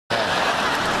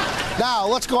Now,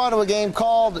 let's go on to a game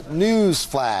called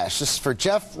Newsflash. This is for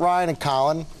Jeff, Ryan, and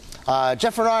Colin.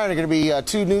 Jeff and Ryan are going to be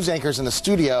two news anchors in the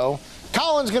studio.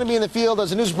 Colin's going to be in the field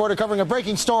as a news reporter covering a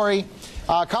breaking story.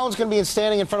 Colin's going to be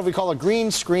standing in front of what we call a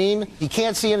green screen. He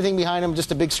can't see anything behind him,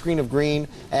 just a big screen of green.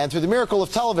 And through the miracle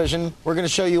of television, we're going to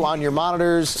show you on your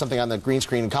monitors something on the green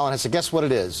screen, and Colin has to guess what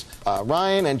it is.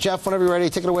 Ryan and Jeff, whenever you're ready,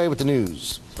 take it away with the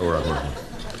news.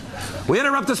 We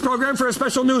interrupt this program for a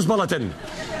special news bulletin.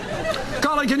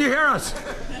 Colin, can you hear us?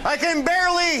 I can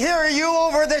barely hear you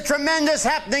over the tremendous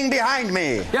happening behind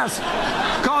me. Yes.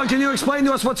 Colin, can you explain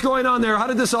to us what's going on there? How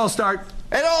did this all start?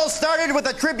 It all started with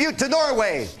a tribute to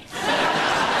Norway.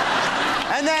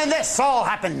 And then this all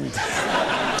happened.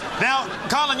 Now,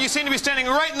 Colin, you seem to be standing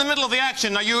right in the middle of the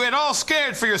action. Are you at all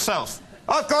scared for yourself?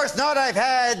 Of course not. I've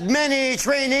had many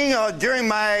training during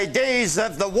my days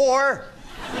of the war.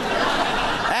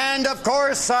 And, of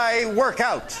course, I work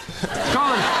out.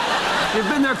 Colin, you've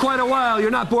been there quite a while.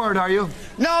 You're not bored, are you?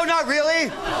 No, not really.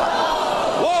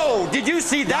 Whoa, did you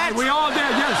see that? We all did,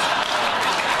 yes.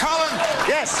 Colin!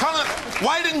 Yes. Colin,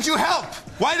 why didn't you help?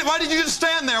 Why did you just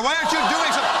stand there? Why aren't you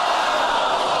doing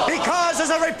something? Because as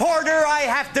a reporter, I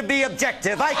have to be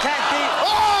objective. I can't be...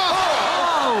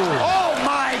 Oh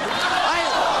my...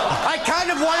 I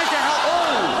kind of wanted to help...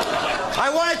 I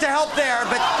wanted to help there,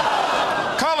 but...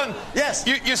 Colin, yes.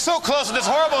 You're so close to this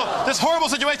horrible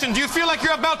situation. Do you feel like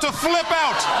you're about to flip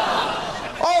out?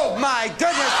 Oh my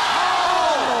goodness!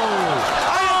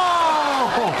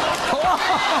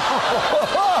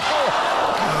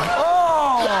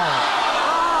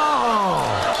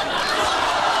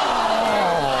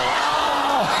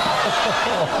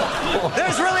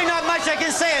 There's really not much I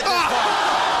can say at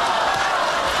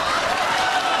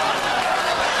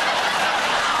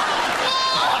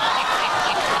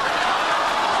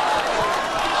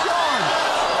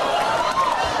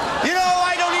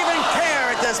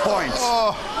this point.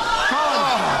 Point.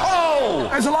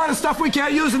 There's a lot of stuff we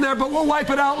can't use in there, but we'll wipe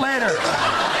it out later.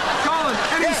 Colin,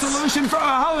 any solution for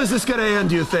how is this going to end,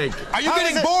 do you think? Are you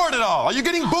getting bored at all? Are you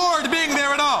getting bored being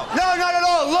there at all? No, not at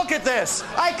all. Look at this.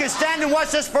 I could stand and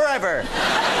watch this forever.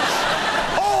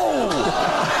 Oh!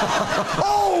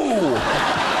 Oh!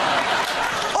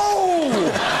 Oh!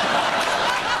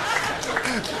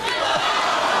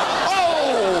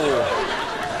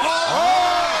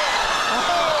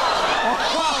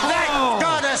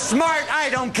 Smart, I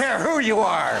don't care who you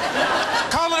are.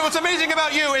 Colin, what's amazing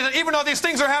about you is that even though these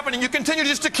things are happening, you continue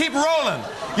just to keep rolling.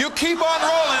 You keep on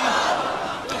rolling.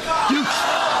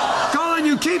 Colin,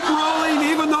 you keep rolling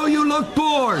even though you look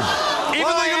bored.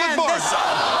 Even though you look bored.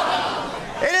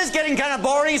 It is getting kind of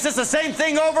boring. It's just the same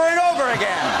thing over and over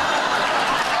again.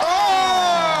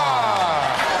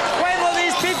 When will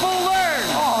these people learn?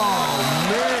 Oh,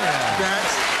 man.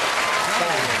 That's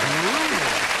brutal.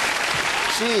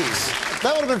 Jeez.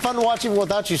 That would have been fun to watch even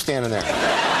without you standing there.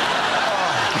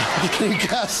 Can you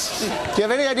guess? Do you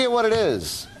have any idea what it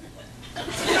is?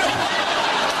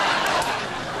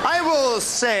 I will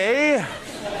say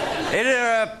it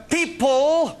are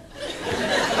people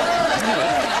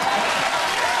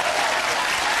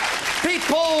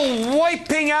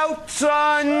wiping out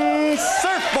on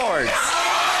surfboards.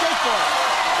 Skateboards.